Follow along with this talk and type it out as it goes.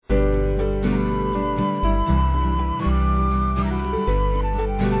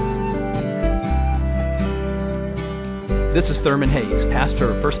This is Thurman Hayes, pastor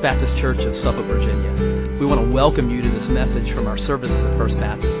of First Baptist Church of Suffolk, Virginia. We want to welcome you to this message from our services at First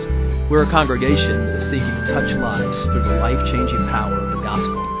Baptist. We're a congregation that's seeking to touch lives through the life-changing power of the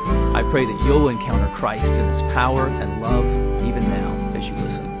gospel. I pray that you'll encounter Christ in His power and love even now as you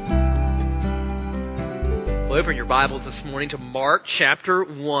listen. Well, open your Bibles this morning to Mark chapter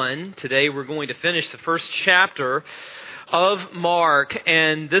 1. Today we're going to finish the first chapter of Mark,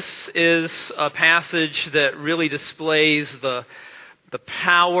 and this is a passage that really displays the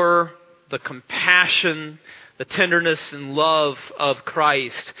power, the compassion, the tenderness and love of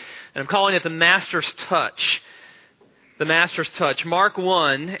Christ. And I'm calling it the Master's Touch. The Master's Touch. Mark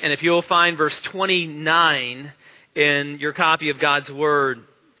 1, and if you'll find verse 29 in your copy of God's Word,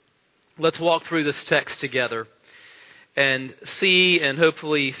 let's walk through this text together and see and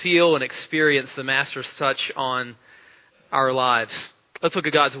hopefully feel and experience the Master's touch on our lives. Let's look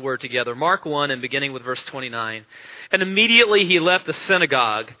at God's Word together. Mark 1 and beginning with verse 29. And immediately he left the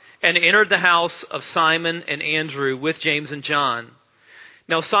synagogue and entered the house of Simon and Andrew with James and John.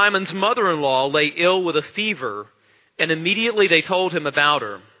 Now Simon's mother-in-law lay ill with a fever, and immediately they told him about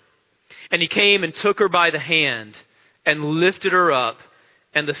her. And he came and took her by the hand and lifted her up,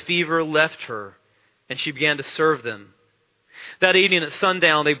 and the fever left her, and she began to serve them. That evening at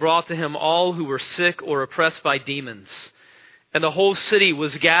sundown they brought to him all who were sick or oppressed by demons. And the whole city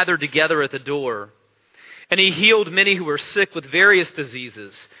was gathered together at the door. And he healed many who were sick with various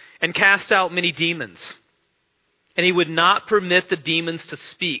diseases and cast out many demons. And he would not permit the demons to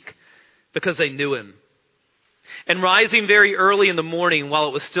speak because they knew him. And rising very early in the morning while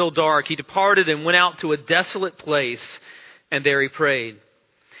it was still dark, he departed and went out to a desolate place, and there he prayed.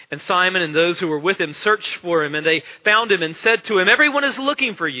 And Simon and those who were with him searched for him, and they found him and said to him, "Everyone is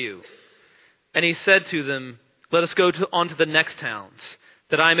looking for you." And he said to them, "Let us go on to the next towns,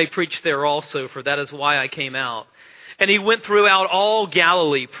 that I may preach there also, for that is why I came out." And he went throughout all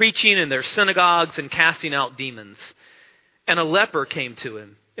Galilee, preaching in their synagogues and casting out demons. And a leper came to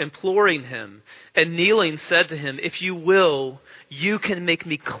him, imploring him, and kneeling said to him, "If you will, you can make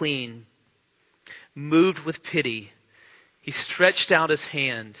me clean." Moved with pity, he stretched out his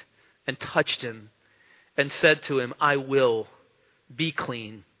hand and touched him and said to him, "I will, be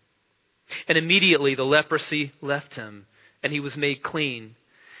clean." And immediately the leprosy left him, and he was made clean.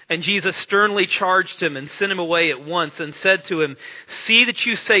 And Jesus sternly charged him and sent him away at once and said to him, "See that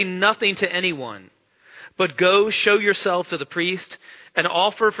you say nothing to anyone, but go show yourself to the priest and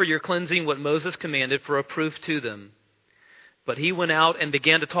offer for your cleansing what Moses commanded for a proof to them." But he went out and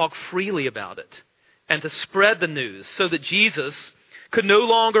began to talk freely about it and to spread the news, so that Jesus could no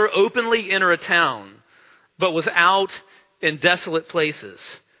longer openly enter a town, but was out in desolate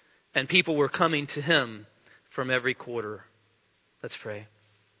places. And people were coming to him from every quarter. Let's pray.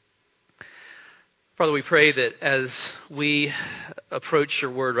 Father, we pray that as we approach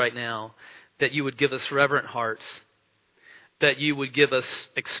your word right now, that you would give us reverent hearts, that you would give us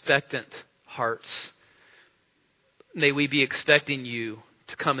expectant hearts. May we be expecting you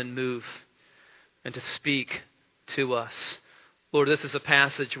to come and move and to speak to us. Lord, this is a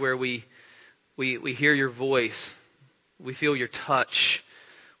passage where we hear your voice. We feel your touch.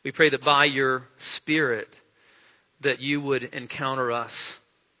 We pray that by your Spirit that you would encounter us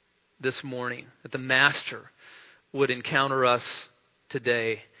this morning, that the Master would encounter us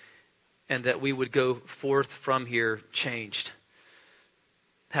today, and that we would go forth from here changed,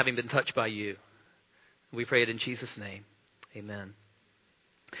 having been touched by you. We pray it in Jesus' name. Amen.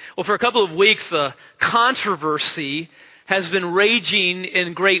 Well, for a couple of weeks, a controversy has been raging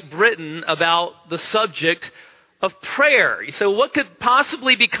in Great Britain about the subject of prayer. So what could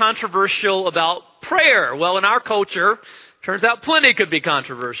possibly be controversial about prayer? Well, in our culture, turns out plenty could be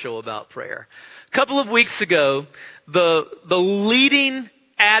controversial about prayer. A couple of weeks ago, the leading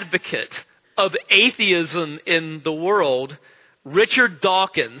advocate of atheism in the world, Richard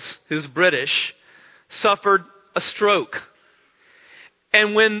Dawkins, who's British, suffered a stroke.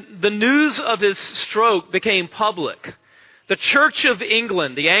 And when the news of his stroke became public, the Church of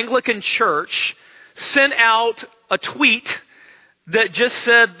England, the Anglican Church, sent out a tweet that just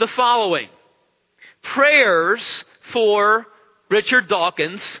said the following: "Prayers for Richard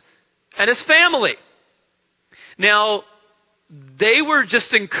Dawkins and his family." Now, they were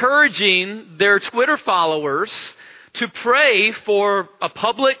just encouraging their Twitter followers to pray for a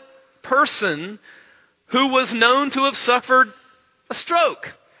public person who was known to have suffered a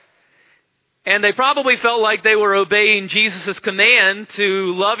stroke. And they probably felt like they were obeying Jesus' command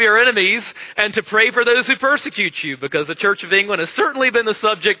to love your enemies and to pray for those who persecute you, because the Church of England has certainly been the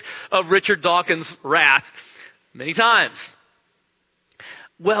subject of Richard Dawkins' wrath many times.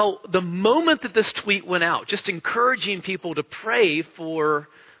 Well, the moment that this tweet went out, just encouraging people to pray for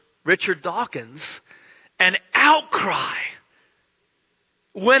Richard Dawkins, an outcry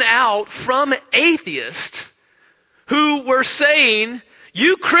went out from atheists who were saying,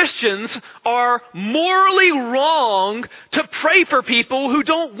 you Christians are morally wrong to pray for people who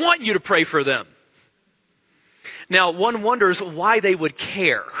don't want you to pray for them. Now, one wonders why they would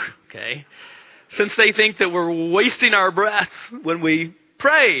care, okay? Since they think that we're wasting our breath when we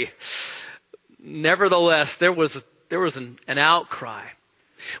pray. Nevertheless, there was an outcry.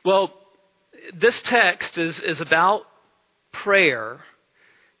 Well, this text is about prayer,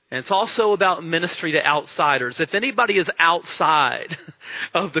 and it's also about ministry to outsiders. If anybody is outside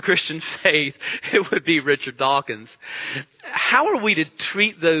of the Christian faith, it would be Richard Dawkins. How are we to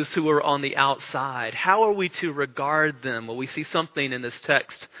treat those who are on the outside? How are we to regard them? Well, we see something in this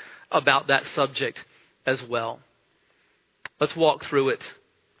text about that subject as well. Let's walk through it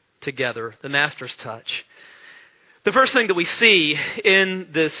together. The Master's touch. The first thing that we see in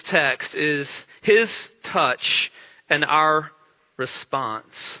this text is His touch and our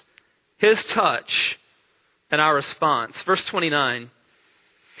response. His touch and our response. Verse 29.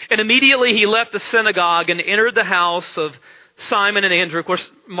 And immediately he left the synagogue and entered the house of Simon and Andrew. Of course,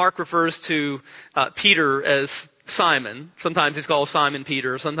 Mark refers to Peter as Simon. Sometimes he's called Simon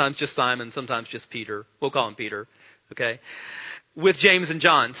Peter, sometimes just Simon, sometimes just Peter. We'll call him Peter, okay? With James and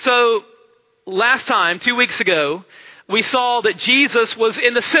John. So, last time, 2 weeks ago, we saw that Jesus was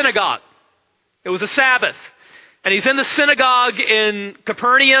in the synagogue. It was a Sabbath. And he's in the synagogue in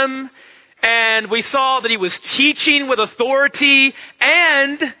Capernaum, and we saw that he was teaching with authority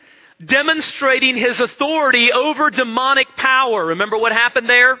and demonstrating his authority over demonic power. Remember what happened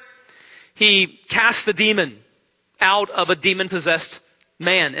there? He cast the demon out of a demon-possessed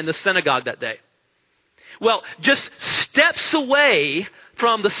man in the synagogue that day. Well, just steps away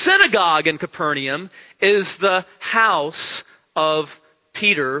from the synagogue in Capernaum is the house of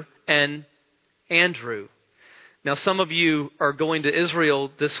Peter and Andrew. Now, some of you are going to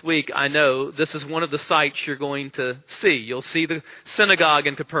Israel this week. I know this is one of the sights you're going to see. You'll see the synagogue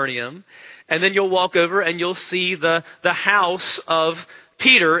in Capernaum, and then you'll walk over and you'll see the house of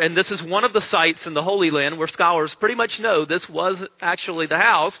Peter, and this is one of the sites in the Holy Land where scholars pretty much know this was actually the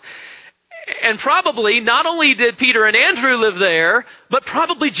house. And probably not only did Peter and Andrew live there, but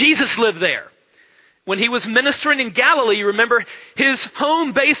probably Jesus lived there. When he was ministering in Galilee, you remember his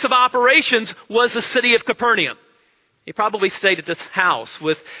home base of operations was the city of Capernaum. He probably stayed at this house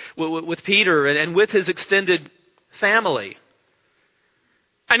with Peter and with his extended family.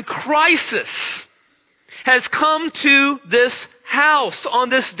 And crisis has come to this house on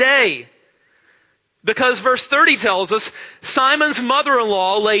this day. Because verse 30 tells us, Simon's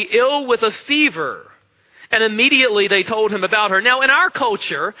mother-in-law lay ill with a fever. And immediately they told him about her. Now in our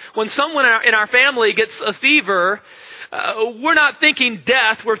culture, when someone in our family gets a fever, we're not thinking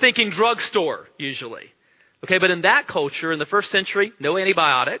death, we're thinking drugstore usually. Okay, but in that culture, in the first century, no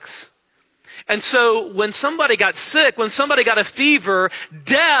antibiotics. And so when somebody got sick, when somebody got a fever,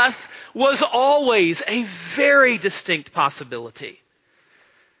 death was always a very distinct possibility.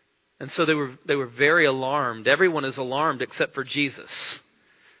 And so they were very alarmed. Everyone is alarmed except for Jesus.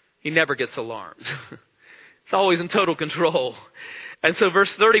 He never gets alarmed. It's always in total control. And so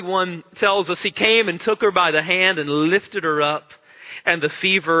verse 31 tells us he came and took her by the hand and lifted her up, and the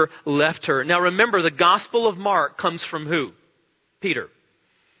fever left her. Now remember, the Gospel of Mark comes from who? Peter.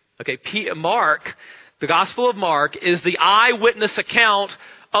 Okay, Mark, the Gospel of Mark is the eyewitness account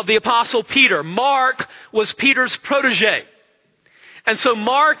of the Apostle Peter. Mark was Peter's protege. And so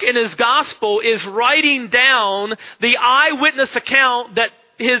Mark in his Gospel is writing down the eyewitness account that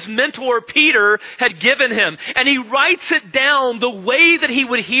his mentor Peter had given him. And he writes it down the way that he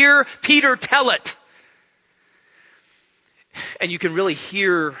would hear Peter tell it. And you can really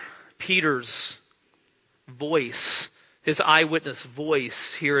hear Peter's voice, his eyewitness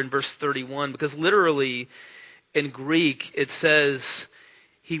voice here in verse 31, because literally in Greek it says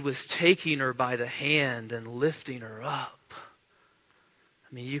he was taking her by the hand and lifting her up.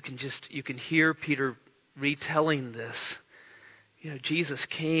 I mean, you can hear Peter retelling this. You know, Jesus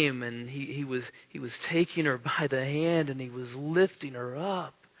came and he was taking her by the hand and he was lifting her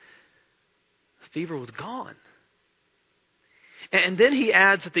up. The fever was gone. And then he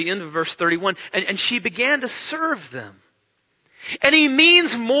adds at the end of verse 31, and she began to serve them. And he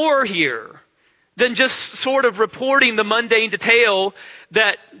means more here than just sort of reporting the mundane detail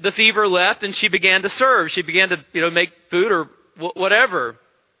that the fever left and she began to serve. She began to, make food or whatever.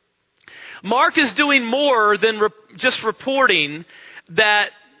 Mark is doing more than just reporting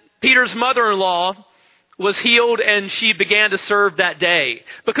that Peter's mother-in-law was healed and she began to serve that day.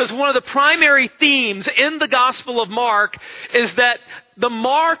 Because one of the primary themes in the Gospel of Mark is that the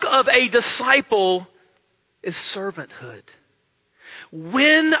mark of a disciple is servanthood.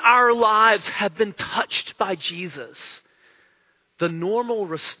 When our lives have been touched by Jesus, the normal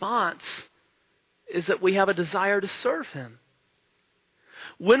response is that we have a desire to serve Him.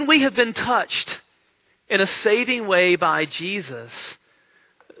 When we have been touched in a saving way by Jesus,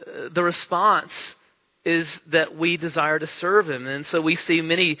 the response is that we desire to serve Him. And so we see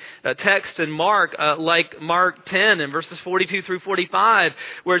many texts in Mark, like Mark 10 and verses 42 through 45,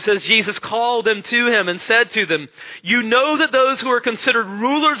 where it says, Jesus called them to Him and said to them, "You know that those who are considered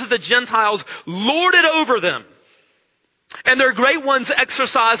rulers of the Gentiles lord it over them, and their great ones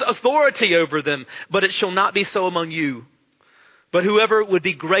exercise authority over them, but it shall not be so among you. But whoever would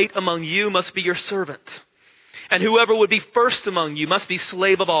be great among you must be your servant. And whoever would be first among you must be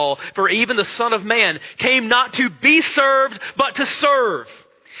slave of all. For even the Son of Man came not to be served, but to serve,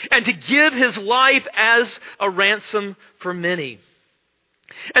 and to give His life as a ransom for many."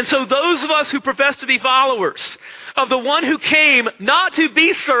 And so those of us who profess to be followers of the one who came not to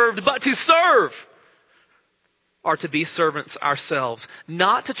be served, but to serve, are to be servants ourselves.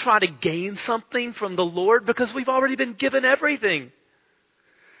 Not to try to gain something from the Lord, because we've already been given everything.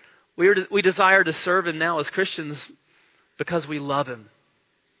 We desire to serve Him now as Christians because we love Him.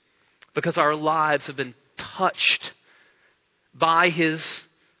 Because our lives have been touched by His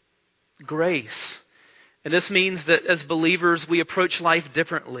grace. And this means that as believers, we approach life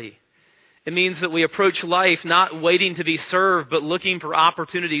differently. It means that we approach life not waiting to be served, but looking for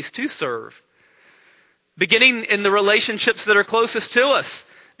opportunities to serve. Beginning in the relationships that are closest to us.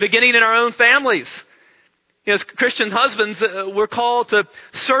 Beginning in our own families. As Christian husbands, we're called to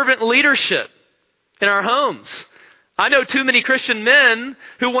servant leadership in our homes. I know too many Christian men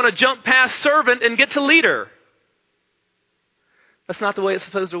who want to jump past servant and get to leader. That's not the way it's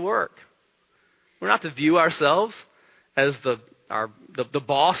supposed to work. We're not to view ourselves as the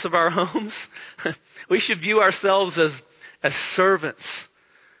boss of our homes. We should view ourselves as servants.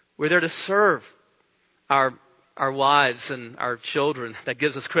 We're there to serve our wives and our children. That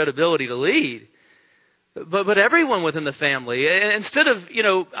gives us credibility to lead. But everyone within the family, instead of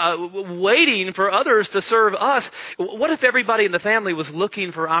waiting for others to serve us, what if everybody in the family was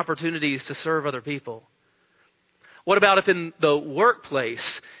looking for opportunities to serve other people? What about if in the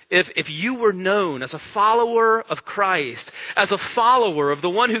workplace, if you were known as a follower of Christ, as a follower of the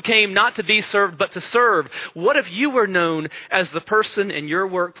one who came not to be served but to serve, what if you were known as the person in your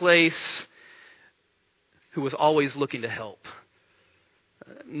workplace who was always looking to help?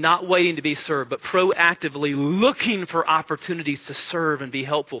 Not waiting to be served, but proactively looking for opportunities to serve and be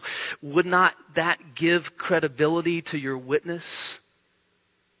helpful. Would not that give credibility to your witness?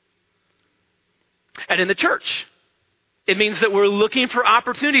 And in the church, it means that we're looking for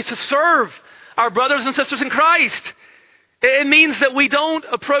opportunities to serve our brothers and sisters in Christ. It means that we don't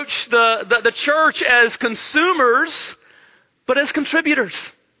approach the church as consumers, but as contributors.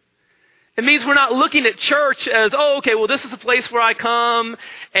 It means we're not looking at church as, this is a place where I come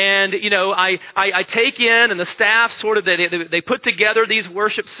and, I take in, and the staff sort of, they put together these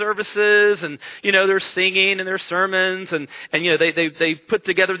worship services, and, they're singing and there's sermons, and they put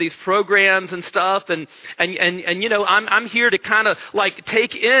together these programs and stuff, and I'm here to kind of like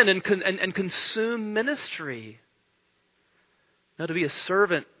take in and consume ministry. Now, to be a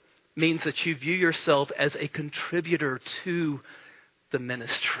servant means that you view yourself as a contributor to the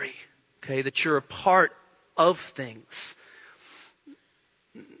ministry. Okay, that you're a part of things.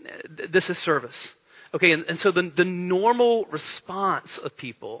 This is service. Okay, and so the normal response of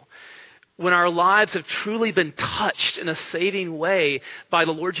people when our lives have truly been touched in a saving way by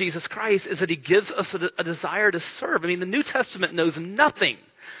the Lord Jesus Christ is that He gives us a desire to serve. I mean, the New Testament knows nothing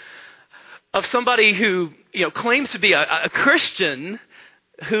of somebody who, claims to be a Christian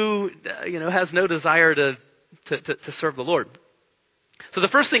who, has no desire to serve the Lord. So the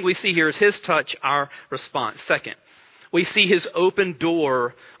first thing we see here is His touch, our response. Second, we see His open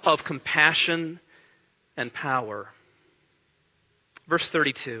door of compassion and power. Verse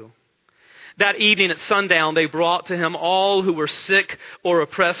 32. That evening at sundown, they brought to Him all who were sick or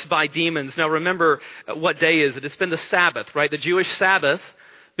oppressed by demons. Now remember, what day is it? It's been the Sabbath, right? The Jewish Sabbath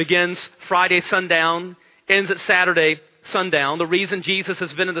begins Friday sundown, ends at Saturday sundown. The reason Jesus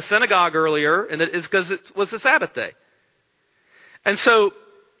has been in the synagogue earlier is because it was the Sabbath day. And so,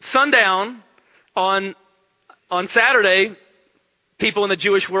 sundown on Saturday, people in the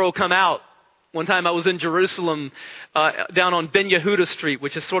Jewish world come out. One time I was in Jerusalem, down on Ben Yehuda Street,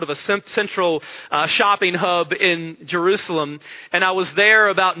 which is sort of a central shopping hub in Jerusalem. And I was there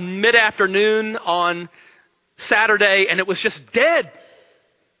about mid-afternoon on Saturday and it was just dead.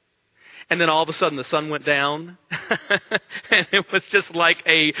 And then all of a sudden the sun went down and it was just like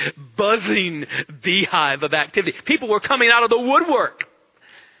a buzzing beehive of activity. People were coming out of the woodwork.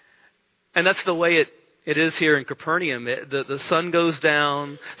 And that's the way it is here in Capernaum. The sun goes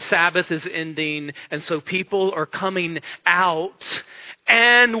down, Sabbath is ending, and so people are coming out,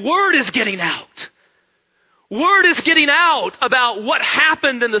 and word is getting out. Word is getting out about what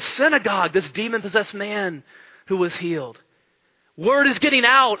happened in the synagogue, this demon-possessed man who was healed. Word is getting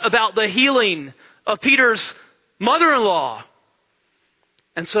out about the healing of Peter's mother-in-law.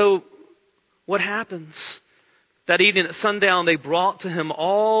 And so what happens? That evening at sundown, they brought to him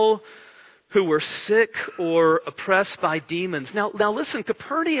all who were sick or oppressed by demons. Now listen,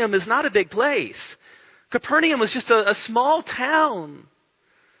 Capernaum is not a big place. Capernaum was just a small town.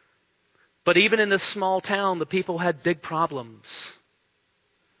 But even in this small town, the people had big problems.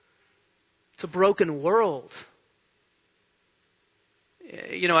 It's a broken world.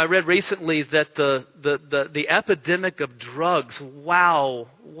 You know, I read recently that the epidemic of drugs, wow,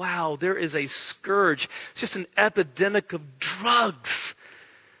 there is a scourge. It's just an epidemic of drugs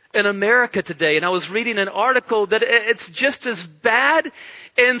in America today. And I was reading an article that it's just as bad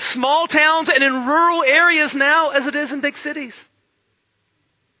in small towns and in rural areas now as it is in big cities.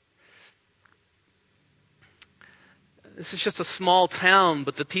 This is just a small town,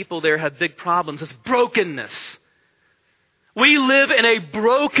 but the people there have big problems. It's brokenness. We live in a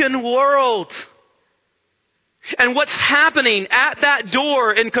broken world. And what's happening at that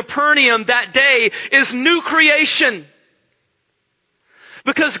door in Capernaum that day is new creation.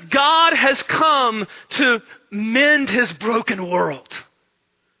 Because God has come to mend His broken world.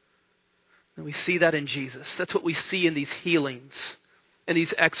 And we see that in Jesus. That's what we see in these healings and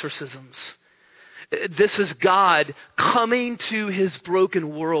these exorcisms. This is God coming to His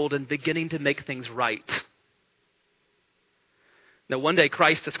broken world and beginning to make things right. Now one day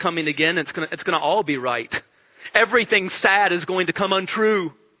Christ is coming again and it's going to all be right. Everything sad is going to come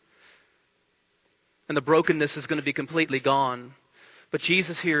untrue. And the brokenness is going to be completely gone. But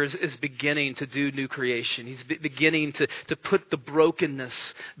Jesus here is beginning to do new creation. He's beginning to put the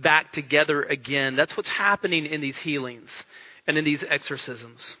brokenness back together again. That's what's happening in these healings and in these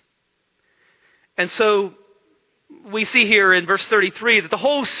exorcisms. And so we see here in verse 33 that the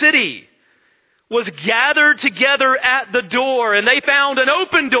whole city was gathered together at the door, and they found an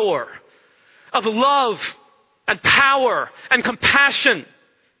open door of love and power and compassion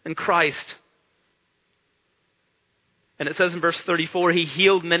in Christ. And it says in verse 34, He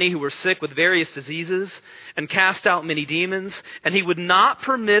healed many who were sick with various diseases and cast out many demons. And He would not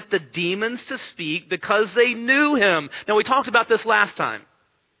permit the demons to speak because they knew Him. Now we talked about this last time.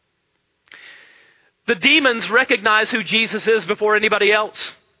 The demons recognize who Jesus is before anybody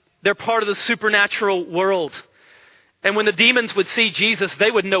else. They're part of the supernatural world. And when the demons would see Jesus, they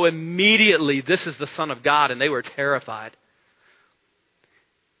would know immediately this is the Son of God, and they were terrified.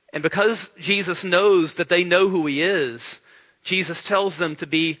 And because Jesus knows that they know who He is, Jesus tells them to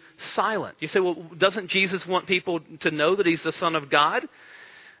be silent. You say, well, doesn't Jesus want people to know that He's the Son of God?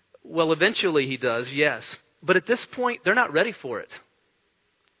 Well, eventually He does, yes. But at this point, they're not ready for it.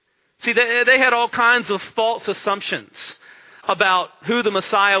 See, they had all kinds of false assumptions about who the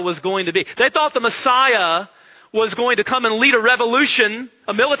Messiah was going to be. They thought the Messiah was going to come and lead a revolution,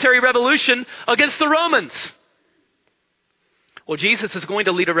 a military revolution against the Romans. Well, Jesus is going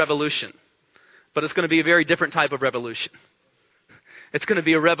to lead a revolution, but it's going to be a very different type of revolution. It's going to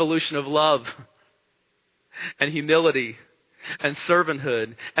be a revolution of love and humility and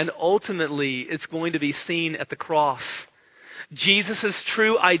servanthood, and ultimately it's going to be seen at the cross. Jesus'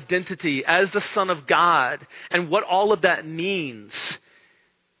 true identity as the Son of God and what all of that means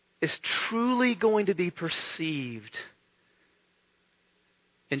is truly going to be perceived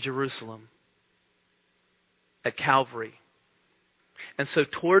in Jerusalem at Calvary. And so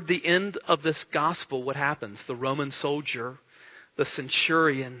toward the end of this gospel, what happens? The Roman soldier, the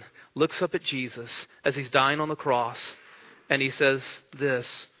centurion, looks up at Jesus as He's dying on the cross, and he says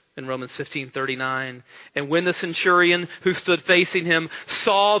this in Romans 15:39. And when the centurion who stood facing him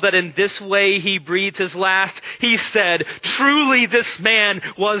saw that in this way he breathed his last, he said, "Truly this man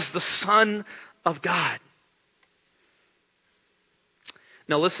was the Son of God."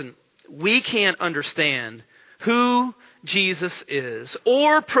 Now listen, we can't understand who Jesus is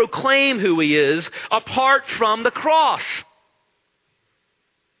or proclaim who He is apart from the cross.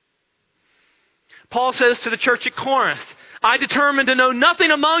 Paul says to the church at Corinth, I determined to know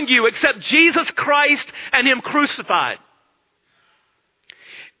nothing among you except Jesus Christ and Him crucified.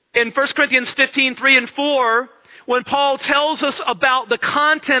 In 1 Corinthians 15:3 and 4, when Paul tells us about the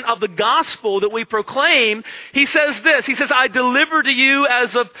content of the gospel that we proclaim, he says this. He says, I deliver to you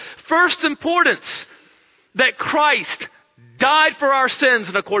as of first importance that Christ died for our sins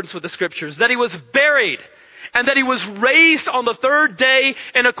in accordance with the Scriptures, that he was buried, and that he was raised on the third day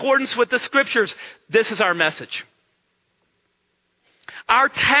in accordance with the Scriptures. This is our message. Our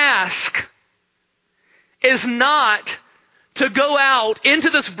task is not to go out into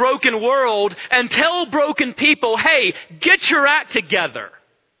this broken world and tell broken people, hey, get your act together.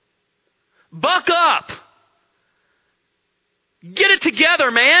 Buck up. Get it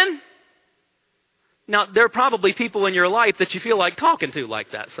together, man. Now, there are probably people in your life that you feel like talking to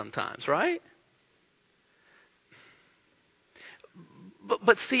like that sometimes, right?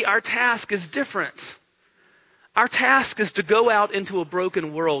 But see, our task is different. Our task is to go out into a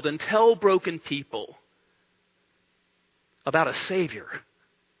broken world and tell broken people about a Savior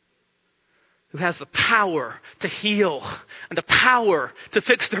who has the power to heal and the power to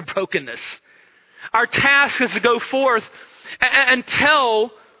fix their brokenness. Our task is to go forth and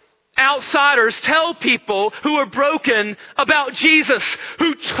tell outsiders, tell people who are broken about Jesus,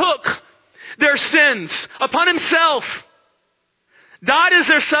 who took their sins upon himself, died as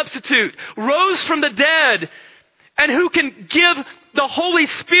their substitute, rose from the dead, and who can give the Holy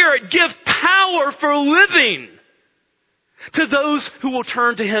Spirit, give power for living to those who will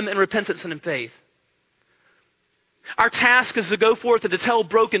turn to him in repentance and in faith. Our task is to go forth and to tell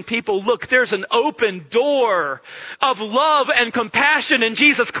broken people, look, there's an open door of love and compassion in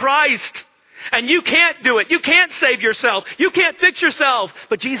Jesus Christ. And you can't do it. You can't save yourself. You can't fix yourself.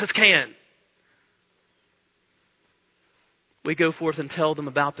 But Jesus can. We go forth and tell them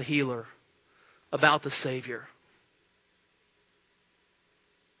about the healer, about the Savior.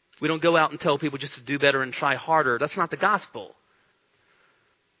 We don't go out and tell people just to do better and try harder. That's not the gospel.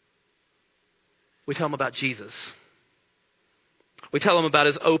 We tell them about Jesus. We tell them about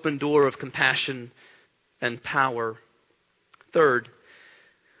his open door of compassion and power. Third,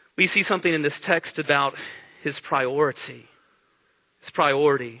 we see something in this text about his priority. His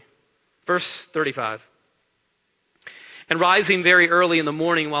priority. Verse 35. And rising very early in the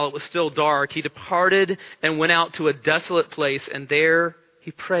morning while it was still dark, he departed and went out to a desolate place, and there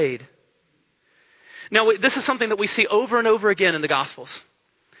he prayed. Now, this is something that we see over and over again in the Gospels.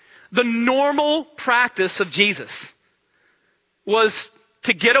 The normal practice of Jesus was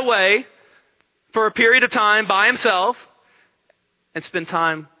to get away for a period of time by himself and spend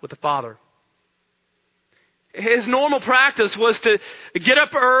time with the Father. His normal practice was to get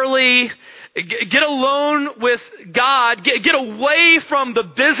up early, get alone with God, get away from the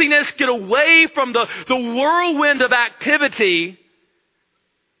busyness, get away from the whirlwind of activity,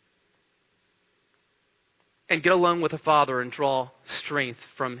 and get alone with the Father and draw strength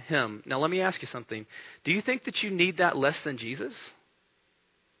from him. Now let me ask you something. Do you think that you need that less than Jesus?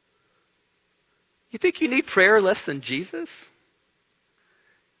 You think you need prayer less than Jesus?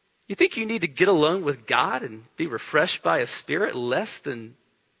 You think you need to get alone with God and be refreshed by his Spirit less than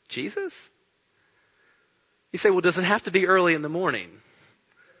Jesus? You say, well, does it have to be early in the morning?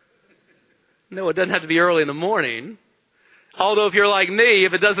 No, it doesn't have to be early in the morning. Although if you're like me,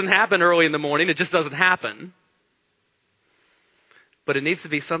 if it doesn't happen early in the morning, it just doesn't happen. But it needs to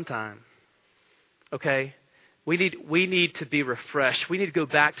be sometime. Okay? We need to be refreshed. We need to go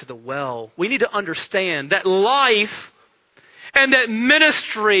back to the well. We need to understand that life and that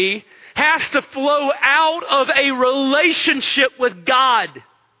ministry has to flow out of a relationship with God.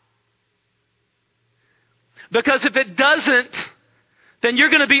 Because if it doesn't, then you're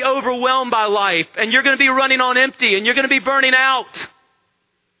going to be overwhelmed by life, and you're going to be running on empty, and you're going to be burning out.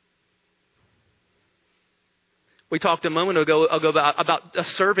 We talked a moment ago about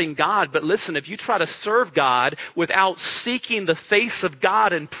serving God, but listen, if you try to serve God without seeking the face of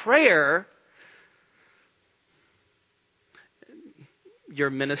God in prayer, your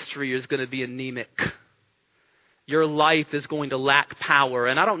ministry is going to be anemic. Your life is going to lack power.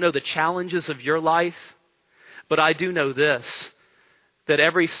 And I don't know the challenges of your life, but I do know this, that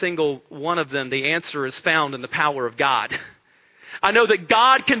every single one of them, the answer is found in the power of God. I know that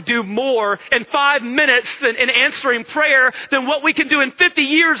God can do more in 5 minutes in answering prayer than what we can do in 50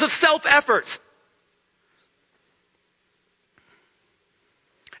 years of self-effort.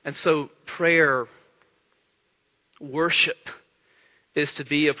 And so prayer, worship is to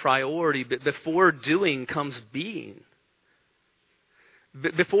be a priority, but before doing comes being.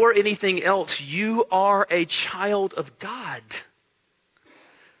 Before anything else, you are a child of God.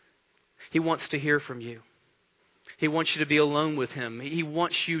 He wants to hear from you. He wants you to be alone with him. He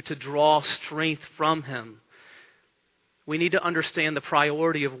wants you to draw strength from him. We need to understand the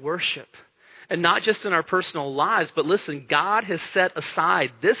priority of worship. And not just in our personal lives, but listen, God has set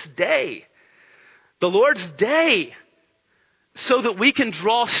aside this day, the Lord's day, so that we can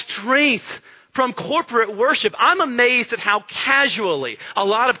draw strength from corporate worship. I'm amazed at how casually a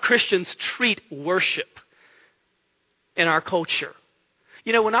lot of Christians treat worship in our culture.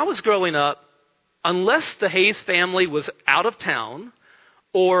 You know, when I was growing up, unless the Hayes family was out of town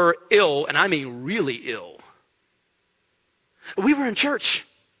or ill, and I mean really ill, we were in church.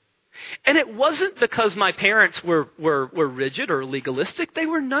 And it wasn't because my parents were rigid or legalistic. They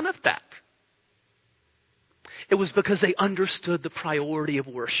were none of that. It was because they understood the priority of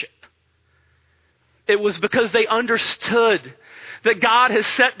worship. It was because they understood that God has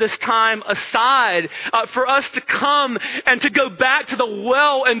set this time aside for us to come and to go back to the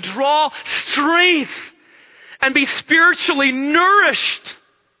well and draw strength and be spiritually nourished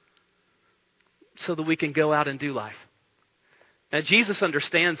so that we can go out and do life. And Jesus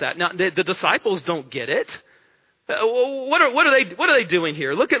understands that. Now, the disciples don't get it. What are they doing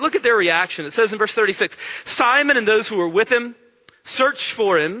here? Look at their reaction. It says in verse 36, Simon and those who were with him searched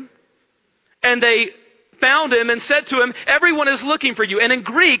for him, and they found him and said to him, everyone is looking for you. And in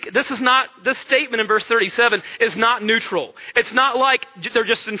Greek, this statement in verse 37 is not neutral. It's not like they're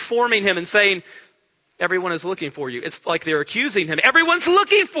just informing him and saying, everyone is looking for you. It's like they're accusing him. Everyone's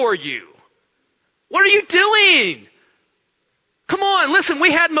looking for you. What are you doing? Come on, listen,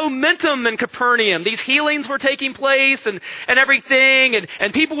 we had momentum in Capernaum. These healings were taking place and everything,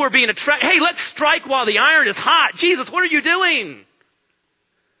 and people were being attracted. Hey, let's strike while the iron is hot. Jesus, what are you doing?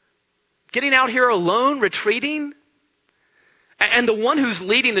 Getting out here alone, retreating? And the one who's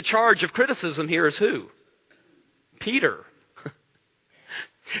leading the charge of criticism here is who? Peter.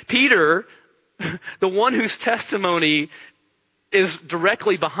 Peter, the one whose testimony is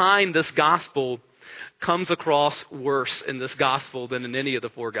directly behind this gospel, comes across worse in this gospel than in any of the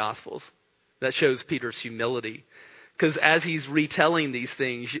four gospels. That shows Peter's humility. Because as he's retelling these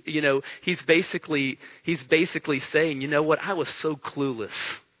things, you know, he's basically saying, you know what, I was so clueless.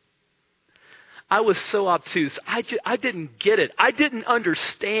 I was so obtuse. I didn't get it. I didn't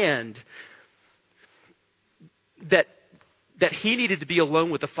understand that he needed to be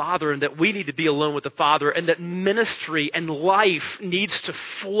alone with the Father and that we need to be alone with the Father and that ministry and life needs to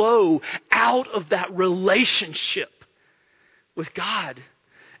flow out of that relationship with God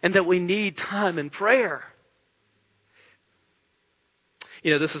and that we need time in prayer.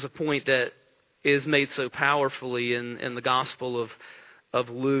 You know, this is a point that is made so powerfully in the Gospel of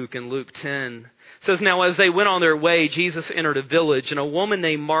Luke, in Luke 10. It says, now as they went on their way, Jesus entered a village, and a woman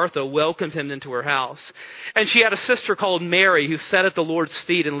named Martha welcomed him into her house. And she had a sister called Mary who sat at the Lord's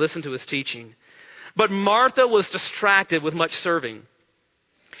feet and listened to his teaching. But Martha was distracted with much serving.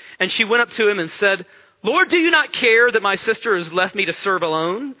 And she went up to him and said, Lord, do you not care that my sister has left me to serve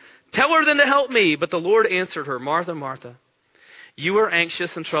alone? Tell her then to help me. But the Lord answered her, Martha, Martha, you are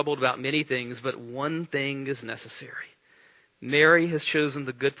anxious and troubled about many things, but one thing is necessary. Mary has chosen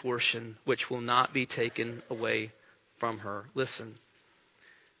the good portion, which will not be taken away from her. Listen,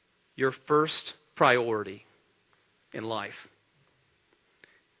 your first priority in life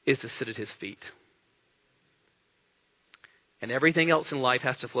is to sit at his feet. And everything else in life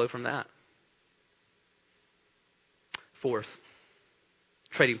has to flow from that. Fourth,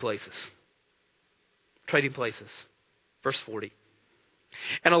 trading places. Trading places. Verse 40.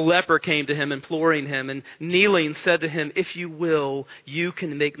 And a leper came to him, imploring him, and kneeling said to him, if you will, you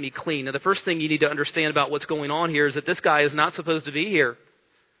can make me clean. Now, the first thing you need to understand about what's going on here is that this guy is not supposed to be here.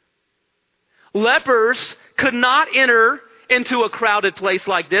 Lepers could not enter into a crowded place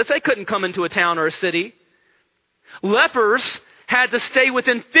like this. They couldn't come into a town or a city. Lepers had to stay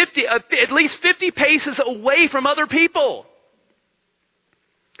within at least 50 paces away from other people.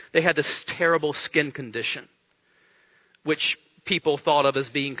 They had this terrible skin condition, which people thought of as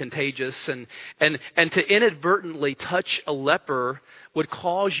being contagious, and to inadvertently touch a leper would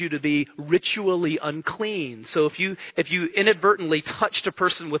cause you to be ritually unclean. So if you inadvertently touched a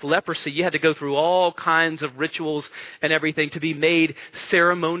person with leprosy, you had to go through all kinds of rituals and everything to be made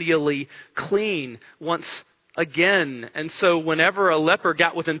ceremonially clean once again. And so whenever a leper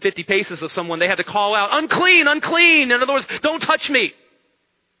got within 50 paces of someone, they had to call out, unclean, unclean. In other words, don't touch me.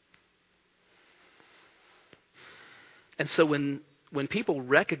 And so when people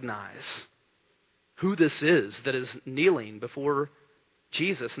recognize who this is that is kneeling before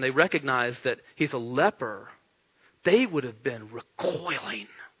Jesus, and they recognize that he's a leper, they would have been recoiling.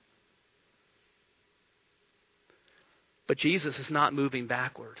 But Jesus is not moving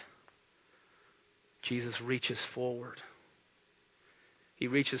backward. Jesus reaches forward. He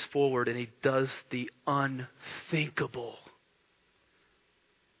reaches forward and he does the unthinkable.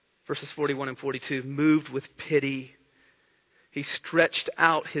 Verses 41 and 42, moved with pity, he stretched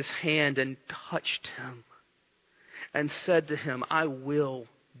out his hand and touched him and said to him, I will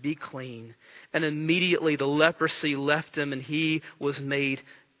be clean. And immediately the leprosy left him and he was made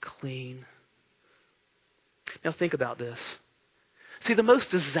clean. Now think about this. See, the most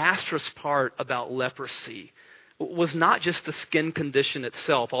disastrous part about leprosy was not just the skin condition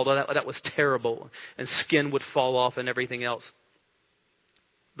itself, although that was terrible and skin would fall off and everything else.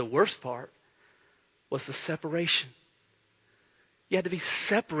 The worst part was the separation. You had to be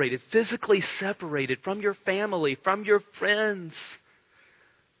separated, physically separated from your family, from your friends,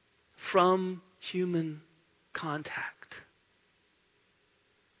 from human contact.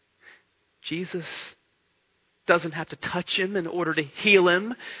 Jesus doesn't have to touch him in order to heal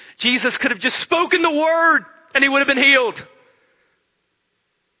him. Jesus could have just spoken the word and he would have been healed.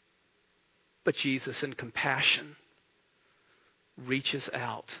 But Jesus, in compassion, reaches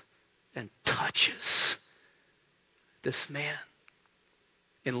out and touches this man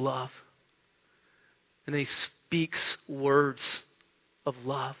in love. And then he speaks words of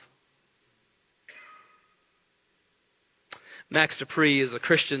love. Max Dupree is a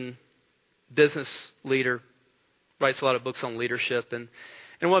Christian business leader, writes a lot of books on leadership. And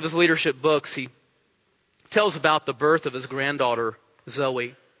in one of his leadership books, he tells about the birth of his granddaughter,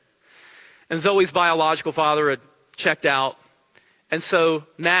 Zoe. And Zoe's biological father had checked out. And so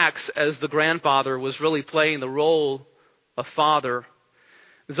Max, as the grandfather, was really playing the role of father.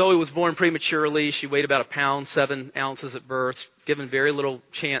 Zoe was born prematurely. She weighed about 1 pound, 7 ounces at birth, given very little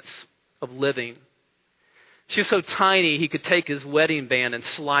chance of living. She was so tiny, he could take his wedding band and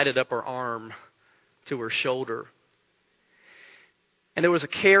slide it up her arm to her shoulder. And there was a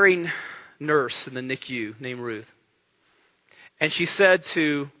caring nurse in the NICU named Ruth. And she said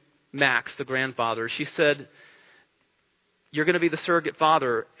to Max, the grandfather, she said, you're going to be the surrogate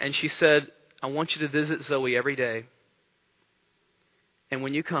father. And she said, I want you to visit Zoe every day. And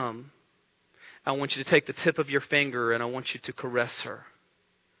when you come, I want you to take the tip of your finger and I want you to caress her.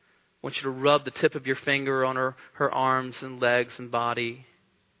 I want you to rub the tip of your finger on her arms and legs and body.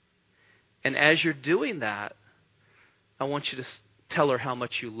 And as you're doing that, I want you to tell her how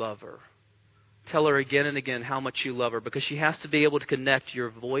much you love her. Tell her again and again how much you love her, because she has to be able to connect your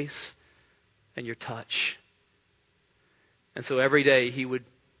voice and your touch. And so every day he would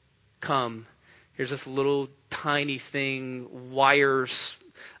come. Here's this little tiny thing, wires,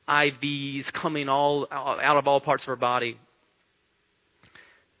 IVs coming all out of all parts of her body.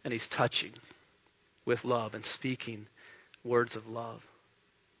 And he's touching with love and speaking words of love.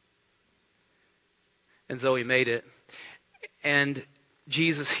 And Zoe made it. And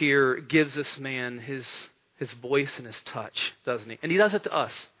Jesus here gives this man his voice and his touch, doesn't he? And he does it to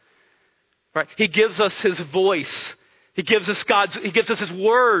us. Right? He gives us his voice. He gives us his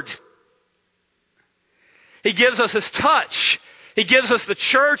word. He gives us his touch. He gives us the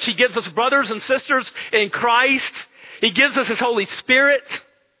church. He gives us brothers and sisters in Christ. He gives us his Holy Spirit.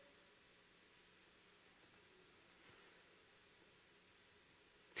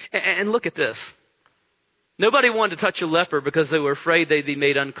 And look at this. Nobody wanted to touch a leper because they were afraid they'd be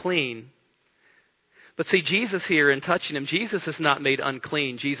made unclean. But see, Jesus here, in touching him, Jesus is not made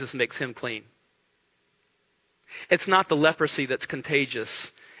unclean. Jesus makes him clean. It's not the leprosy that's contagious.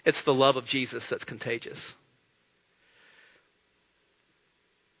 It's the love of Jesus that's contagious.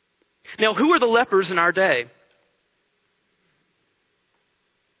 Now, who are the lepers in our day?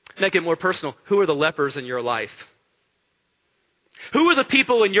 Make it more personal. Who are the lepers in your life? Who are the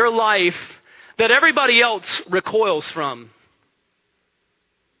people in your life that everybody else recoils from?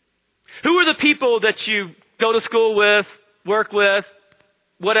 Who are the people that you go to school with, work with,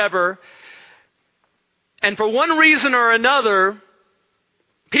 whatever, and for one reason or another,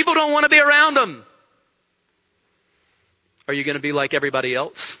 people don't want to be around them? Are you going to be like everybody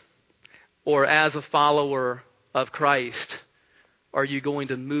else? Or as a follower of Christ, are you going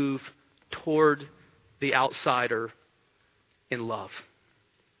to move toward the outsider in love?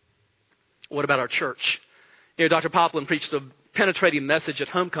 What about our church? You know, Dr. Poplin preached a penetrating message at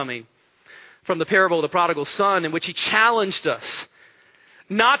homecoming from the parable of the prodigal son, in which he challenged us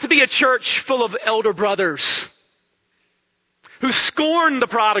not to be a church full of elder brothers who scorned the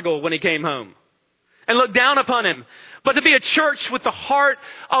prodigal when he came home and looked down upon him, but to be a church with the heart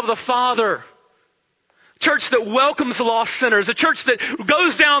of the Father. Church that welcomes lost sinners. A church that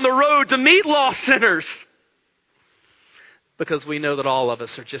goes down the road to meet lost sinners. Because we know that all of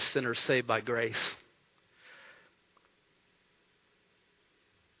us are just sinners saved by grace.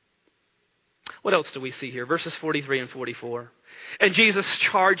 What else do we see here? Verses 43 and 44. And Jesus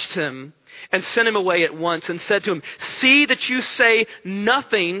charged him and sent him away at once and said to him, see that you say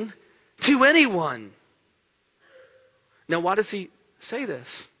nothing to anyone. Now, why does he say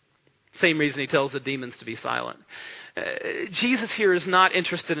this? Same reason he tells the demons to be silent. Jesus here is not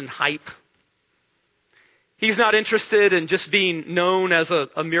interested in hype. He's not interested in just being known as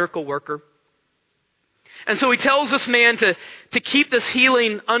a miracle worker. And so he tells this man to keep this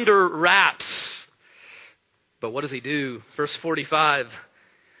healing under wraps. But what does he do? Verse 45.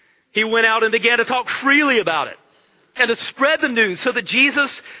 He went out and began to talk freely about it and to spread the news so that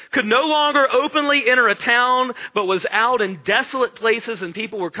Jesus could no longer openly enter a town, but was out in desolate places and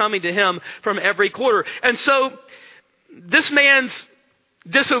people were coming to him from every quarter. And so this man's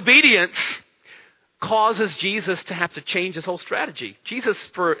disobedience causes Jesus to have to change his whole strategy.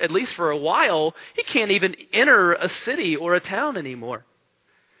 Jesus, at least for a while, he can't even enter a city or a town anymore.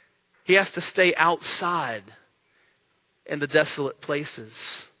 He has to stay outside in the desolate places.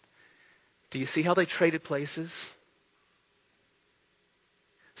 Do you see how they traded places?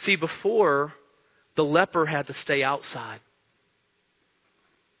 See, before, the leper had to stay outside.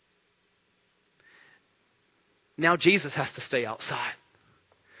 Now Jesus has to stay outside.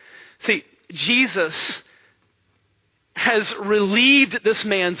 See, Jesus has relieved this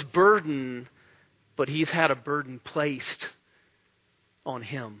man's burden, but he's had a burden placed on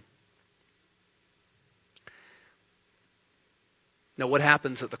him. Now, what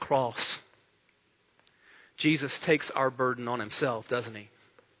happens at the cross? Jesus takes our burden on himself, doesn't he?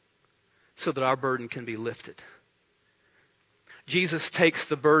 So that our burden can be lifted. Jesus takes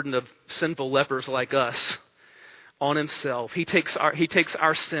the burden of sinful lepers like us on himself. He takes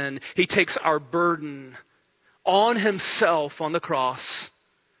our sin. He takes our burden on himself on the cross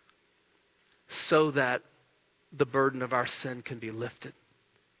so that the burden of our sin can be lifted.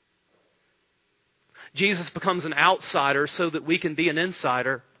 Jesus becomes an outsider so that we can be an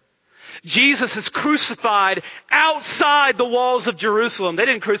insider. Jesus is crucified outside the walls of Jerusalem. They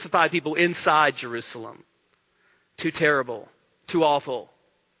didn't crucify people inside Jerusalem. Too terrible, too awful.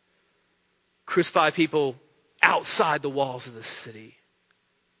 Crucify people outside the walls of the city.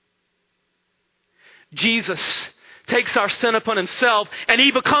 Jesus takes our sin upon himself and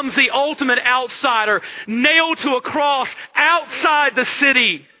he becomes the ultimate outsider, nailed to a cross outside the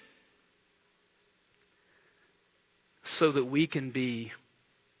city so that we can be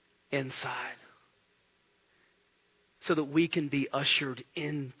inside. So that we can be ushered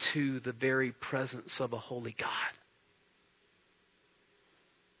into the very presence of a holy God.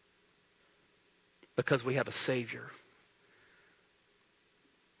 Because we have a Savior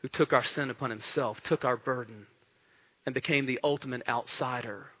who took our sin upon himself, took our burden, and became the ultimate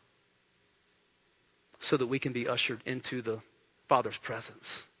outsider so that we can be ushered into the Father's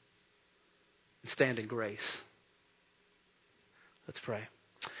presence and stand in grace. Let's pray.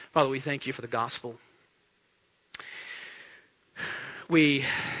 Father, we thank you for the gospel. We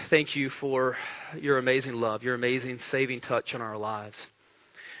thank you for your amazing love, your amazing saving touch on our lives.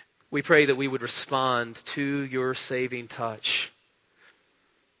 We pray that we would respond to your saving touch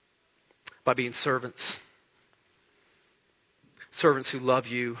by being servants. Servants who love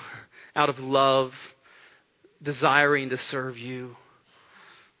you out of love, desiring to serve you.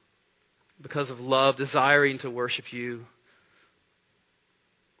 Because of love, desiring to worship you.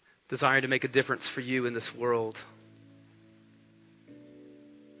 Desiring to make a difference for you in this world.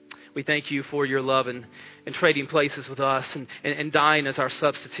 We thank you for your love and trading places with us and dying as our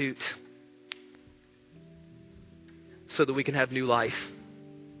substitute so that we can have new life.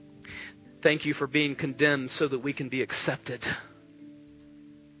 Thank you for being condemned so that we can be accepted.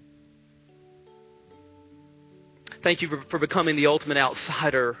 Thank you for becoming the ultimate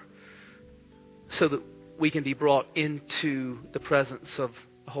outsider so that we can be brought into the presence of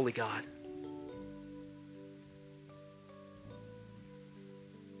a holy God.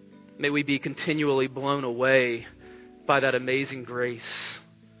 May we be continually blown away by that amazing grace,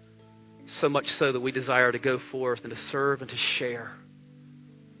 so much so that we desire to go forth and to serve and to share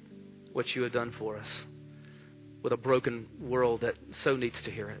what you have done for us with a broken world that so needs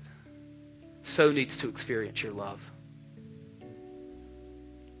to hear it, so needs to experience your love.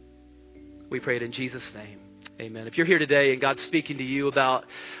 We pray it in Jesus' name. Amen. If you're here today and God's speaking to you about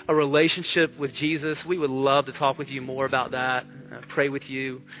a relationship with Jesus, we would love to talk with you more about that, pray with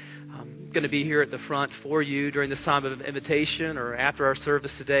you. I'm going to be here at the front for you during this time of invitation or after our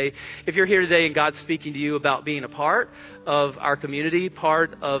service today. If you're here today and God's speaking to you about being a part of our community,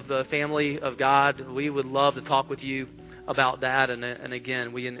 part of the family of God, we would love to talk with you about that. And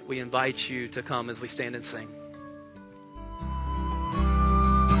again, we invite you to come as we stand and sing.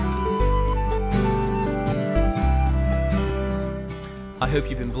 I hope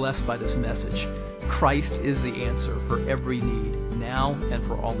you've been blessed by this message. Christ is the answer for every need. now and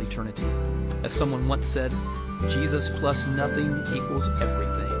for all eternity. As someone once said, Jesus plus nothing equals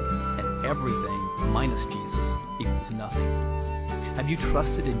everything, and everything minus Jesus equals nothing. Have you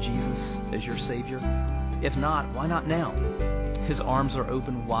trusted in Jesus as your Savior? If not, why not now? His arms are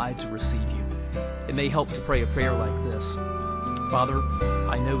open wide to receive you. It may help to pray a prayer like this. Father,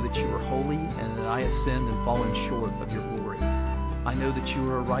 I know that you are holy and that I have sinned and fallen short of your glory. I know that you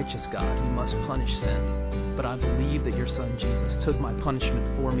are a righteous God who must punish sin, but I believe that your Son Jesus took my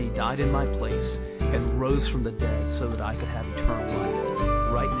punishment for me, died in my place, and rose from the dead so that I could have eternal life.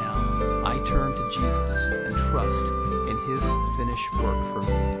 Right now, I turn to Jesus and trust in his finished work for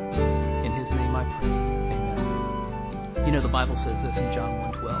me. In his name I pray. Amen. You know, the Bible says this in John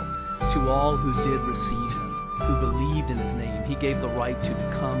 1:12. To all who did receive him, who believed in his name, he gave the right to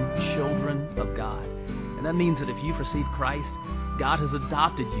become children of God. And that means that if you've received Christ, God has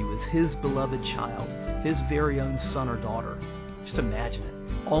adopted you as his beloved child, his very own son or daughter. Just imagine it.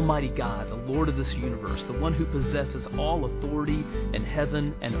 Almighty God, the Lord of this universe, the one who possesses all authority in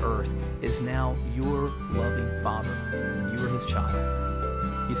heaven and earth, is now your loving Father, and you are his child.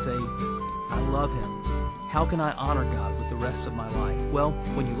 You say, I love him. How can I honor God with the rest of my life? Well,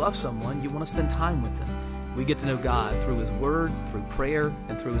 when you love someone, you want to spend time with them. We get to know God through his word, through prayer,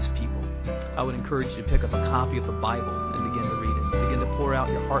 and through his people. I would encourage you to pick up a copy of the Bible and begin to read it. Begin to pour out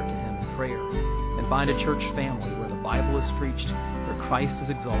your heart to him in prayer. And find a church family where the Bible is preached, where Christ is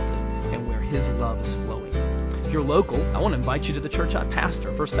exalted, and where his love is flowing. If you're local, I want to invite you to the church I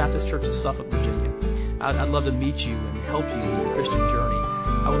pastor, First Baptist Church of Suffolk, Virginia. I'd love to meet you and help you in your Christian journey.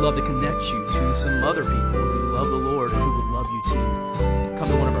 I would love to connect you to some other people who love the Lord and who would love you too. Come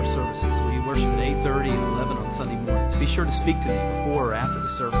to one of our services. We worship at 8:30 and 11 on Sunday mornings. Be sure to speak to me before or after the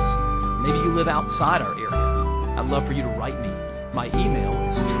service. Maybe you live outside our area. I'd love for you to write me. My email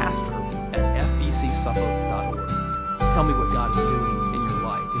is pastor@fbcsuffolk.org. Tell me what God is doing in your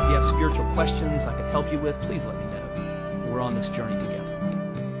life. If you have spiritual questions I can help you with, please let me know. We're on this journey together.